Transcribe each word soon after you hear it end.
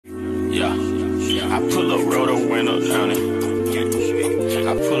Yeah, I pull up, roll the window down it.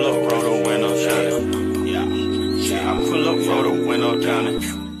 I pull up, roll the window down it. Yeah, I pull up, roll the window down it.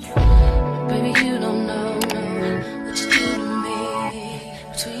 Baby, you don't know what you do to me.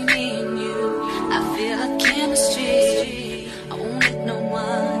 Between me and you, I feel like chemistry. I won't let no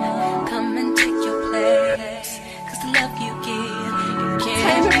one come and take your place. Cause the love you give, you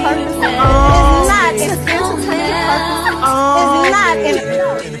can't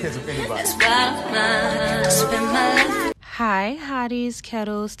That's why I spend my life. Hi, hotties,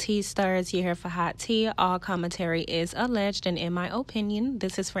 kettles, tea stars. You're here for hot tea. All commentary is alleged, and in my opinion,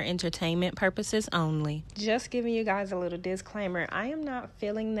 this is for entertainment purposes only. Just giving you guys a little disclaimer. I am not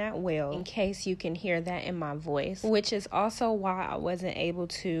feeling that well, in case you can hear that in my voice, which is also why I wasn't able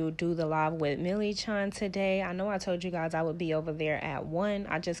to do the live with Millie-chan today. I know I told you guys I would be over there at 1.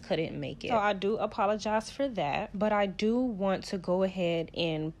 I just couldn't make it. So I do apologize for that, but I do want to go ahead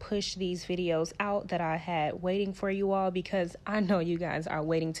and push these videos out that I had waiting for you all, because I know you guys are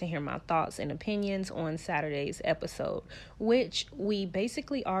waiting to hear my thoughts and opinions on Saturday's episode, which we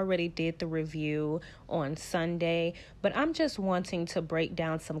basically already did the review on Sunday, but I'm just wanting to break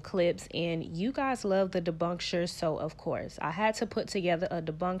down some clips, and you guys love the debunkture, so of course I had to put together a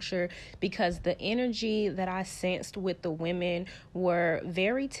debunkture because the energy that I sensed with the women were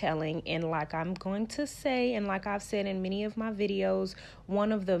very telling. And like I'm going to say, and like I've said in many of my videos,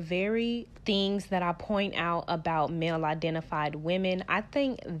 one of the very things that I point out about male identified women, I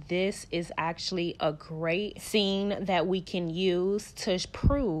think this is actually a great scene that we can use to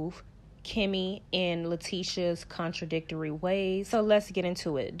prove Kimmi and Latisha's contradictory ways. So let's get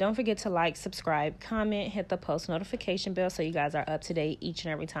into it. Don't forget to like, subscribe, comment, hit the post notification bell so you guys are up to date each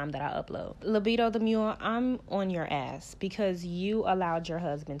and every time that I upload. Libido the Mule, I'm on your ass because you allowed your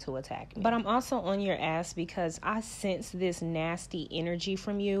husband to attack me. But I'm also on your ass because I sense this nasty energy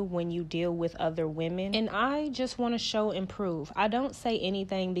from you when you deal with other women, and I just want to show and prove. I don't say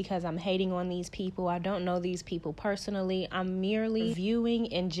anything because I'm hating on these people. I don't know these people personally. I'm merely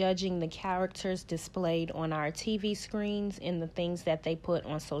viewing and judging the characters displayed on our TV screens and the things that they put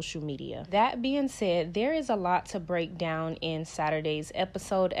on social media. That being said, there is a lot to break down in Saturday's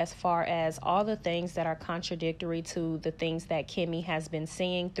episode as far as all the things that are contradictory to the things that Kimmi has been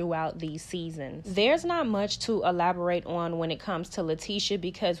saying throughout these seasons. There's not much to elaborate on when it comes to Latisha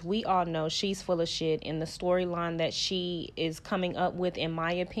because we all know she's full of shit, and the storyline that she is coming up with, in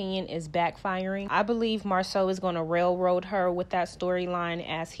my opinion, is backfiring. I believe Marceau is going to railroad her with that storyline,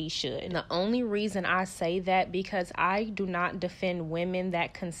 as he should. And the only reason I say that because I do not defend women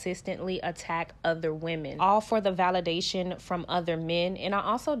that consistently attack other women, all for the validation from other men. And I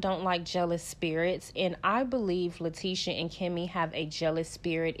also don't like jealous spirits, and I believe Latisha and Kimmi have a jealous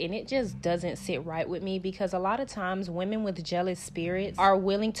spirit, and it just doesn't sit right with me because a lot of times women with jealous spirits are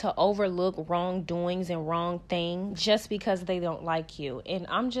willing to overlook wrongdoings and wrong things just because they don't like you. And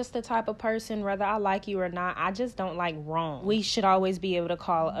I'm just the type of person, whether I like you or not, I just don't like wrong. We should always be able to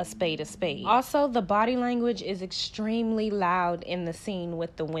call a spade a spade. Also, the body language is extremely loud in the scene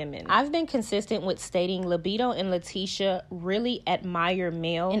with the women. I've been consistent with stating Libido and Latisha really admire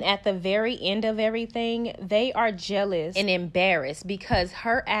Mel, and at the very end of everything, they are jealous and embarrassed because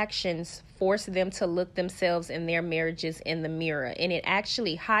her actions force them to look themselves and their marriages in the mirror, and it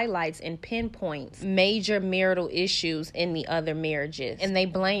actually highlights and pinpoints major marital issues in the other marriages, and they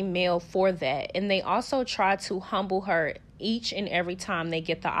blame Mel for that. And they also try to humble her each and every time they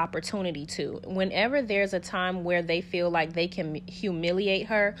get the opportunity to. Whenever there's a time where they feel like they can humiliate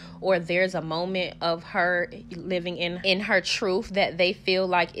her, or there's a moment of her living in her truth that they feel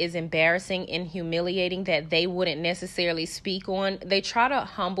like is embarrassing and humiliating that they wouldn't necessarily speak on, they try to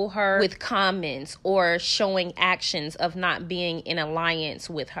humble her with comments or showing actions of not being in alliance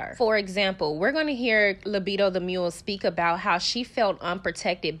with her. For example, we're going to hear Libido the Mule speak about how she felt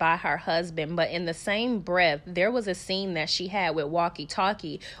unprotected by her husband, but in the same breath, there was a scene that she had with Walkie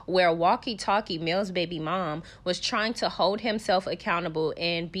Talkie where Walkie Talkie, Mel's baby mom, was trying to hold himself accountable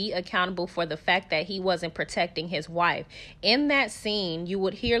and be accountable for the fact that he wasn't protecting his wife. In that scene, you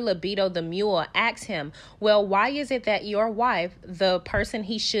would hear Libido the Mule ask him, well, why is it that your wife, the person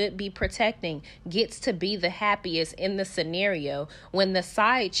he should be protecting, gets to be the happiest in the scenario when the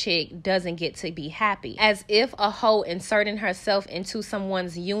side chick doesn't get to be happy? As if a hoe inserting herself into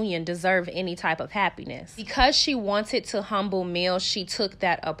someone's union deserve any type of happiness. Because she wanted to to humble Mel, she took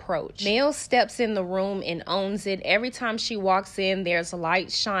that approach. Mel steps in the room and owns it. Every time she walks in, there's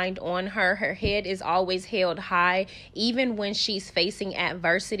light shined on her. Her head is always held high, even when she's facing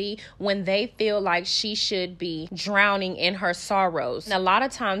adversity, when they feel like she should be drowning in her sorrows. And a lot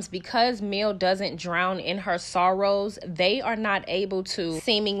of times, because Mel doesn't drown in her sorrows, they are not able to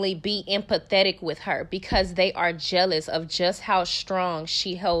seemingly be empathetic with her because they are jealous of just how strong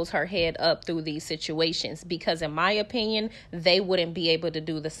she holds her head up through these situations. Because in my opinion, they wouldn't be able to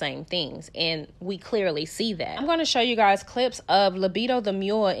do the same things, and we clearly see that. I'm going to show you guys clips of Libido the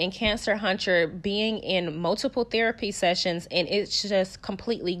Mule and Cancer Hunter being in multiple therapy sessions, and it's just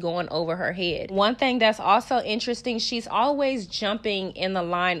completely going over her head. One thing that's also interesting, she's always jumping in the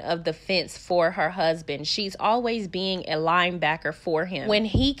line of defense for her husband. She's always being a linebacker for him when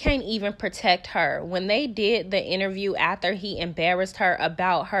he can't even protect her. When they did the interview after he embarrassed her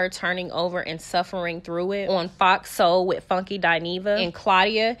about her turning over and suffering through it on Fox Soul with Funky Dineva and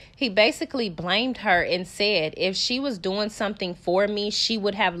Claudia, he basically blamed her and said if she was doing something for me, she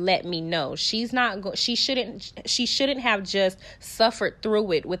would have let me know. She shouldn't have just suffered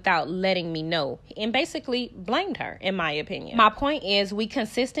through it without letting me know, and basically blamed her, in my opinion. My point is, we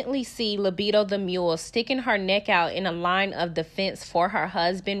consistently see Libido the Mule sticking her neck out in a line of defense for her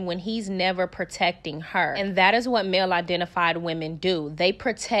husband when he's never protecting her. And that is what male identified women do. They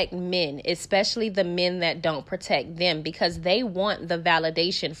protect men, especially the men that don't protect them, because they want the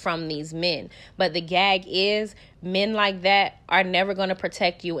validation from these men. But the gag is, men like that are never going to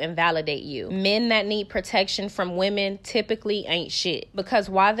protect you and validate you. Men that need protection from women typically ain't shit. Because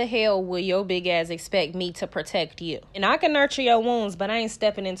why the hell will your big ass expect me to protect you? And I can nurture your wounds, but I ain't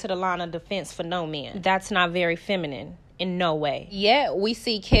stepping into the line of defense for no man. That's not very feminine. In no way. Yet we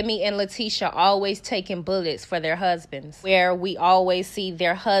see Kimmi and Latisha always taking bullets for their husbands, where we always see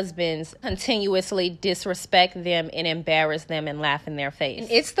their husbands continuously disrespect them and embarrass them and laugh in their face.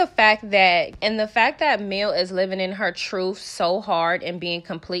 And it's the fact that Mel is living in her truth so hard and being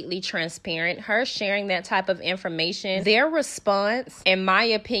completely transparent, her sharing that type of information, their response, in my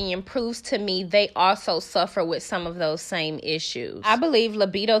opinion, proves to me they also suffer with some of those same issues. I believe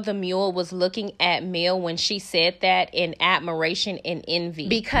Libido the Mule was looking at Mel when she said that in admiration and envy,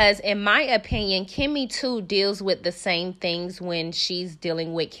 because in my opinion, Kimmi too deals with the same things when she's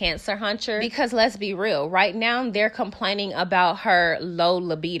dealing with Cancer Hunter. Because let's be real, right now they're complaining about her low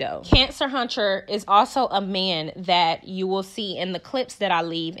libido. Cancer Hunter is also a man that you will see in the clips that I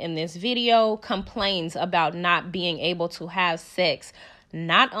leave in this video complains about not being able to have sex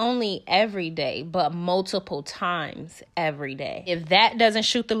not only every day, but multiple times every day. If that doesn't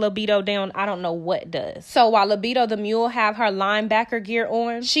shoot the libido down, I don't know what does. So while Libido the Mule have her linebacker gear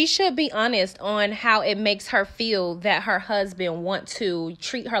on, she should be honest on how it makes her feel that her husband want to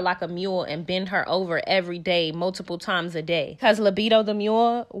treat her like a mule and bend her over every day, multiple times a day. Because Libido the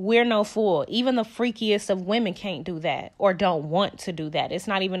Mule, we're no fool. Even the freakiest of women can't do that or don't want to do that. It's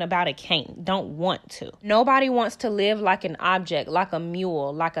not even about a can't, don't want to. Nobody wants to live like an object, like a mule,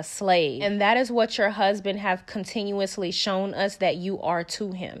 like a slave. And that is what your husband have continuously shown us that you are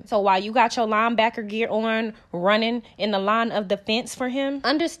to him. So while you got your linebacker gear on, running in the line of defense for him,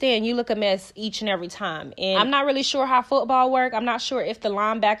 understand you look a mess each and every time. And I'm not really sure how football work. I'm not sure if the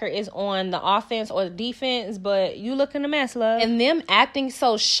linebacker is on the offense or the defense, but you looking a mess, love. And them acting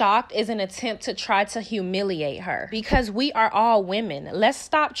so shocked is an attempt to try to humiliate her, because we are all women. Let's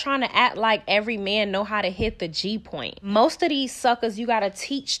stop trying to act like every man know how to hit the G point. Most of these suckers you gotta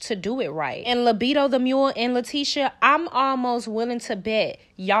teach to do it right. And Libido the Mule and Latisha, I'm almost willing to bet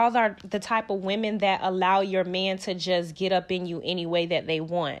y'all are the type of women that allow your man to just get up in you any way that they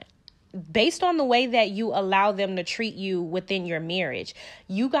want, based on the way that you allow them to treat you within your marriage.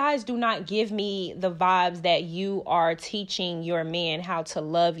 You guys do not give me the vibes that you are teaching your man how to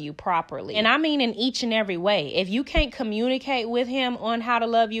love you properly. And I mean in each and every way. If you can't communicate with him on how to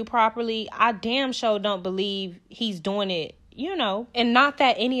love you properly, I damn sure don't believe he's doing it, you know. And not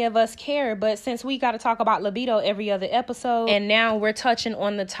that any of us care, but since we got to talk about libido every other episode, and now we're touching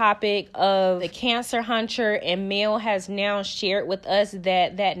on the topic of the Cancer Hunter, and Mel has now shared with us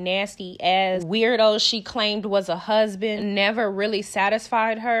that that nasty ass weirdo she claimed was a husband never really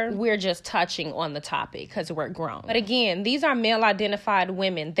satisfied her. We're just touching on the topic because we're grown. But again, these are male identified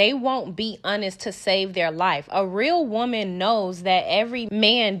women. They won't be honest to save their life. A real woman knows that every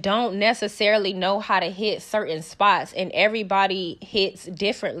man don't necessarily know how to hit certain spots, and everybody hits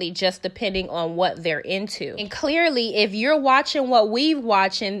differently just depending on what they're into. And clearly, if you're watching what we've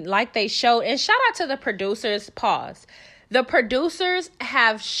watching, like they showed, and shout out to the producers, pause. The producers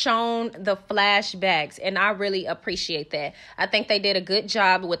have shown the flashbacks, and I really appreciate that. I think they did a good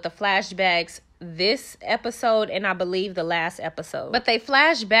job with the flashbacks this episode and I believe the last episode. But they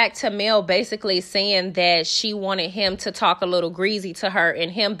flash back to Mel basically saying that she wanted him to talk a little greasy to her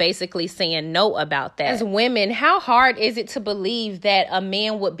and him basically saying no about that. As women, how hard is it to believe that a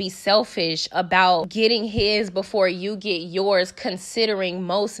man would be selfish about getting his before you get yours, considering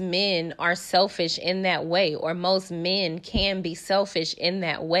most men are selfish in that way, or most men can be selfish in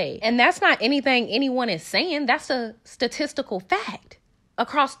that way? And that's not anything anyone is saying. That's a statistical fact.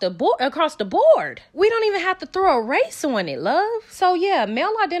 Across the board. We don't even have to throw a race on it, love. So yeah,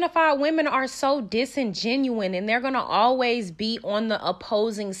 male-identified women are so disingenuous, and they're going to always be on the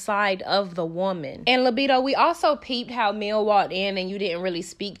opposing side of the woman. And Libido, we also peeped how Mel walked in and you didn't really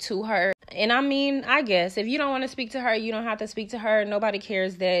speak to her. And I mean, I guess if you don't want to speak to her, you don't have to speak to her. Nobody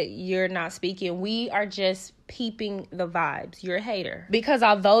cares that you're not speaking. We are just peeping the vibes. You're a hater. Because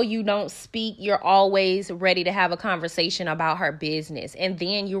although you don't speak, you're always ready to have a conversation about her business. And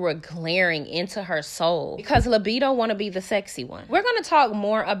then you were glaring into her soul. Because Libido want to be the sexy one. We're going to talk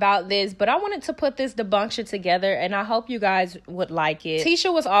more about this, but I wanted to put this debunction together, and I hope you guys would like it.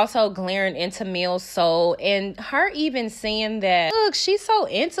 Tisha was also glaring into Mel's soul, and her even saying that, look, she's so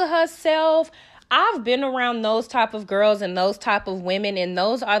into herself. I've been around those type of girls and those type of women, and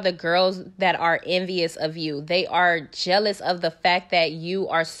those are the girls that are envious of you. They are jealous of the fact that you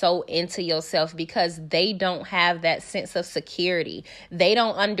are so into yourself because they don't have that sense of security. They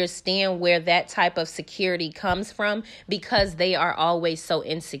don't understand where that type of security comes from because they are always so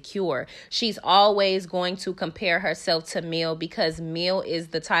insecure. She's always going to compare herself to Mel because Mel is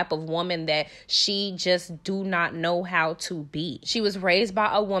the type of woman that she just do not know how to be. She was raised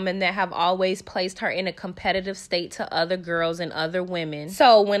by a woman that have always placed her in a competitive state to other girls and other women.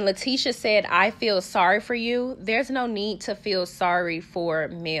 So when Latisha said, I feel sorry for you, there's no need to feel sorry for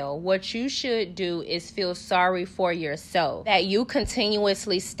Mel. What you should do is feel sorry for yourself. That you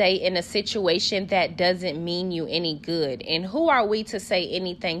continuously stay in a situation that doesn't mean you any good. And who are we to say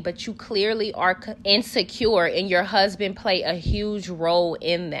anything? But you clearly are insecure, and your husband played a huge role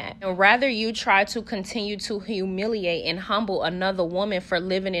in that. And rather you try to continue to humiliate and humble another woman for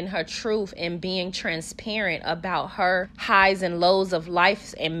living in her truth and being transparent about her highs and lows of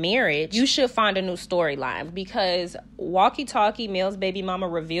life and marriage, you should find a new storyline. Because Walkie Talkie, Mel's baby mama,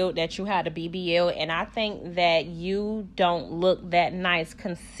 revealed that you had a BBL, and I think that you don't look that nice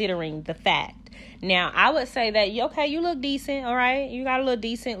considering the fact. Now, I would say that, okay, you look decent, all right? You got a little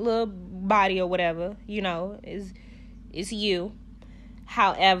decent little body or whatever, you know, it's you.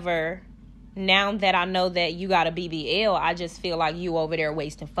 However, now that I know that you got a BBL, I just feel like you over there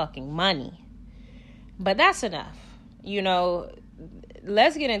wasting fucking money. But that's enough. You know,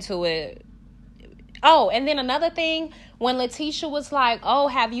 let's get into it. Oh, and then another thing, when Latisha was like, oh,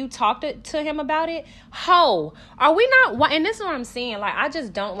 have you talked to him about it? Ho, are we not? And this is what I'm saying. Like, I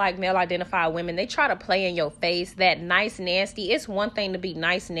just don't like male-identified women. They try to play in your face that nice, nasty. It's one thing to be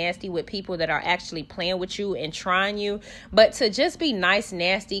nice, nasty with people that are actually playing with you and trying you. But to just be nice,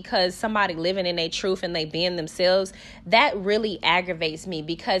 nasty because somebody living in their truth and they being themselves, that really aggravates me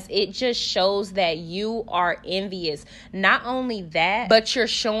because it just shows that you are envious. Not only that, but you're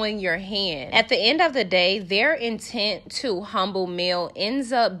showing your hand. At the end of the day, their intent to humble Mel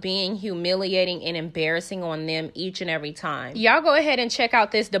ends up being humiliating and embarrassing on them each and every time. Y'all go ahead and check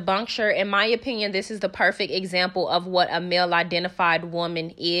out this debunker. In my opinion, this is the perfect example of what a male-identified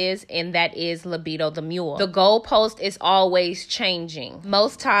woman is, and that is Libido the Mule. The goalpost is always changing.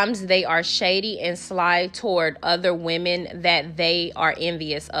 Most times they are shady and sly toward other women that they are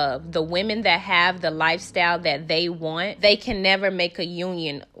envious of. The women that have the lifestyle that they want, they can never make a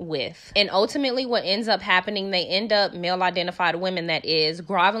union with. And ultimately what ends up happening, they end up, male-identified women that is,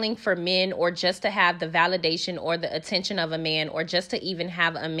 groveling for men or just to have the validation or the attention of a man or just to even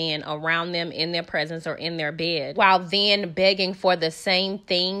have a man around them in their presence or in their bed, while then begging for the same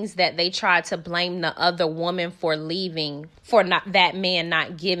things that they try to blame the other woman for leaving, for not that man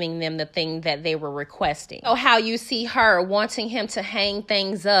not giving them the thing that they were requesting. So how you see her wanting him to hang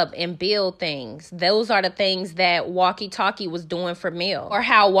things up and build things, those are the things that Walkie Talkie was doing for Mel. Or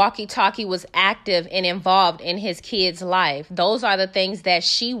how Walkie Talkie was active and involved in his kid's life. Those are the things that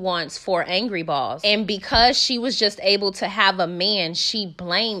she wants for Angry Balls. And because she was just able to have a man, she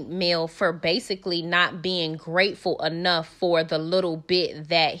blamed Mel for basically not being grateful enough for the little bit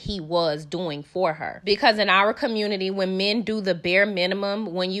that he was doing for her. Because in our community, when men do the bare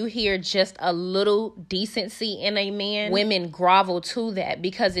minimum, when you hear just a little decency in a man, women grovel to that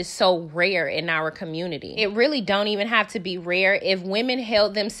because it's so rare in our community. It really don't even have to be rare. If women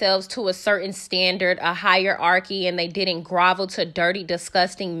held themselves to a certain standard, a hierarchy, and they didn't grovel to dirty,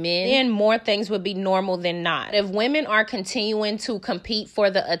 disgusting men, then more things would be normal than not. If women are continuing to compete for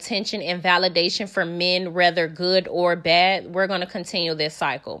the attention and validation for men, whether good or bad, we're going to continue this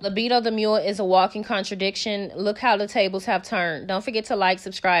cycle. Libido the Mule is a walking contradiction. Look how the tables have turned. Don't forget to like,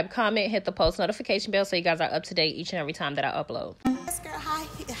 subscribe, comment, hit the post notification bell so you guys are up to date each and every time that I upload. This girl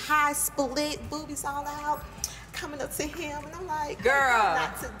high split, boobies all out, coming up to him, and I'm like, girl,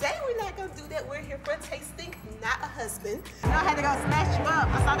 not today. We're not gonna do that. We're here for tasting, not a husband. You know, I had to go snatch you up.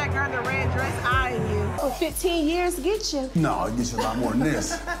 I saw that girl in the red dress eyeing you. Oh, 15 years get you. No, it gets you a lot more than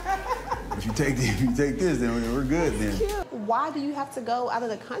this. If you take this, then we're good then. Why do you have to go out of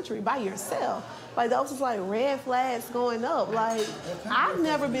the country by yourself? Like, those was like red flags going up. Like, I've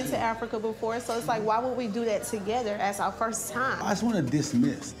never been to Africa before, so it's like, why would we do that together as our first time? I just want to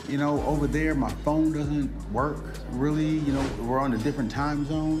dismiss. You know, over there, my phone doesn't work really. You know, we're on a different time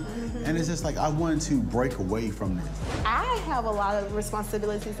zone. And it's just like, I wanted to break away from this. I have a lot of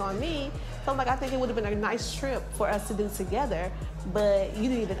responsibilities on me, so like, I think it would have been a nice trip for us to do together, but you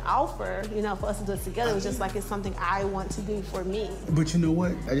didn't even offer, you know, for us to do it together. It was just like, it's something I want to do for me. But you know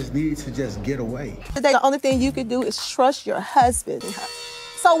what? I just needed to just get away. The only thing you could do is trust your husband.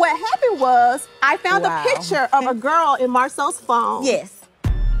 So what happened was, I found a picture of a girl in Marcel's phone. Yes.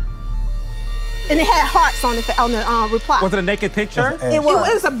 And it had hearts on the reply. Was it a naked picture? It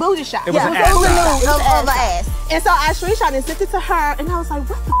was a booty shot. It was an ass shot. Of ass. And so I screenshot and sent it to her, and I was like,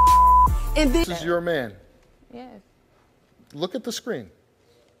 what the And then This is your man. Yes. Look at the screen.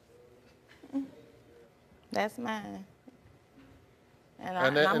 That's mine.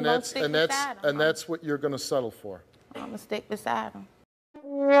 And that's what you're going to settle for. I'm going to stick beside him.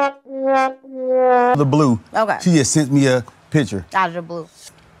 The blue. Okay. She just sent me a picture. Out of the blue.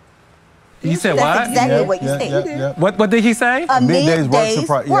 You said That's what? exactly what you said. Yeah. What did he say? A Midday's midday's work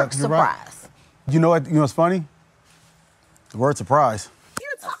surprise. work You're right. surprise. You know what? You know what's funny? The word surprise.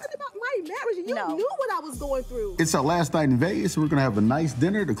 you're talking about my marriage, and you knew what I was going through. It's our last night in Vegas, so we're gonna have a nice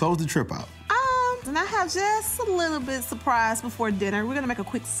dinner to close the trip out. And I have just a little bit surprise before dinner. We're gonna make a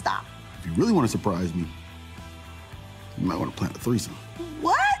quick stop. If you really want to surprise me, you might want to plan a threesome.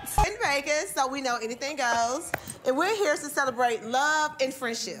 What? In Vegas, so we know anything goes. And we're here to celebrate love and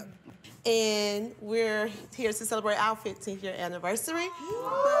friendship. And we're here to celebrate our 15th year anniversary.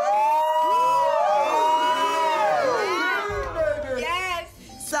 Yes.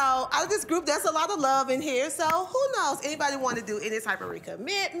 So out of this group, there's a lot of love in here. So who knows? Anybody want to do any type of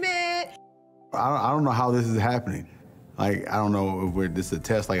recommitment? I don't know how this is happening. Like, I don't know if this is a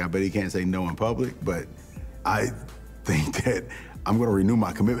test. Like, I bet he can't say no in public, but I think that I'm gonna renew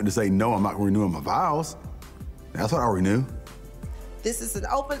my commitment to say no. I'm not renewing my vows. That's what I'll renew. This is an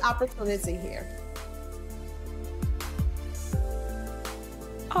open opportunity here.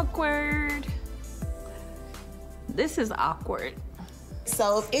 Awkward. This is awkward.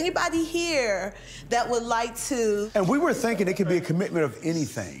 So if anybody here that would like to... And we were thinking it could be a commitment of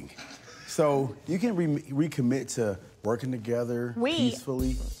anything. So you can recommit to working together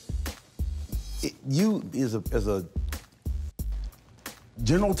peacefully. You is a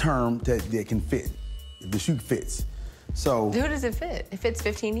general term that can fit. The shoe fits. So who does it fit? It fits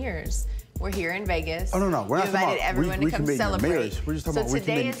 15 years. We're here in Vegas. Oh no, we're not we talking invited about everyone to come celebrate. Marriage. We're just talking about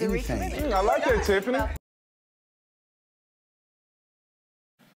today is a anything. recommitment. I like that, Tiffany.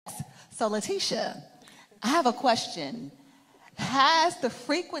 So Latisha, I have a question. Has the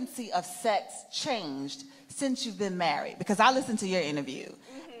frequency of sex changed since you've been married? Because I listened to your interview,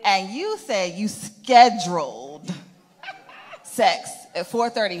 and you said you scheduled sex at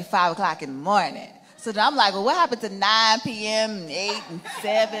 4:30, 5 o'clock in the morning. So then I'm like, well, what happened to 9 p.m., 8 and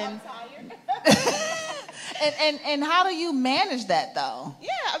 7? and how do you manage that, though? Yeah,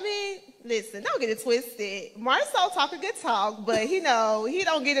 I mean, listen, don't get it twisted. Marcel talk a good talk, but he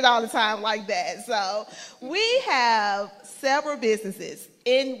don't get it all the time like that. So we have several businesses,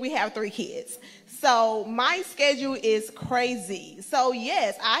 and we have 3 kids. So my schedule is crazy. So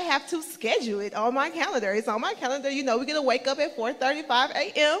yes, I have to schedule it on my calendar. It's on my calendar. You know, we're gonna wake up at 4:35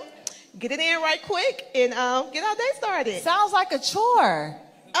 a.m., get it in right quick, and get our day started. Sounds like a chore.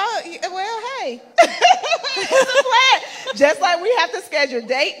 Oh, well, hey. It's a plan. Just like we have to schedule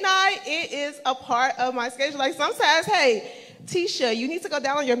date night, it is a part of my schedule. Like sometimes, hey, Tisha, you need to go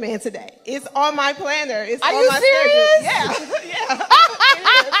down on your man today. It's on my planner. It's on my schedule. Yeah.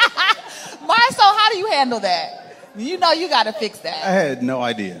 Marcel, how do you handle that? You know you got to fix that. I had no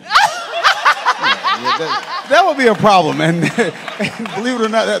idea. That would be a problem, and believe it or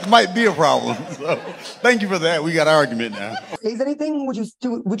not, that might be a problem. So, thank you for that. We got an argument now. Is anything would you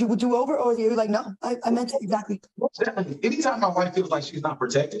do over, or are you like, no, I meant it exactly? Anytime my wife feels like she's not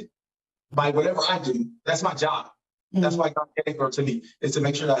protected by whatever I do, that's my job. That's why God gave her to me, is to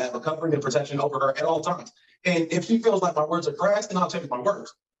make sure that I have a covering and protection over her at all times. And if she feels like my words are crass, then I'll take my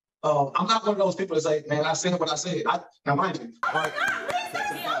words. I'm not one of those people that say, man, I said what I said. Now, mind you.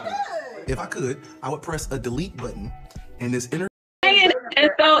 If I could, I would press a delete button and this inner. And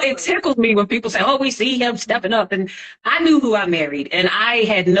so it tickles me when people say, oh, we see him stepping up. And I knew who I married, and I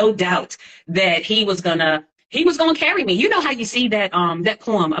had no doubt that he was gonna carry me. You know how you see that that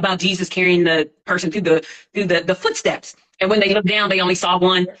poem about Jesus carrying the person through the footsteps, and when they looked down, they only saw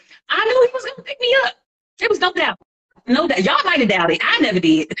one. I knew he was gonna pick me up. There was no doubt. No doubt. Y'all might have doubted. I never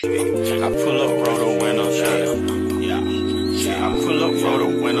did. I pull up, roll the window down. Yeah. I pull up, roll the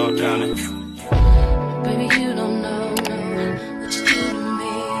window down. Baby, you don't know what you do to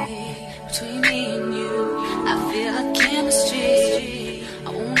me. Between me and you, I feel like chemistry. I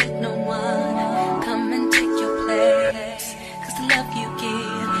won't let no one come and take your place. 'Cause the love you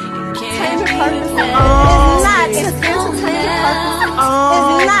give, you can't replace. It's not in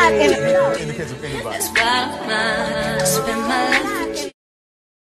That's why I spend my life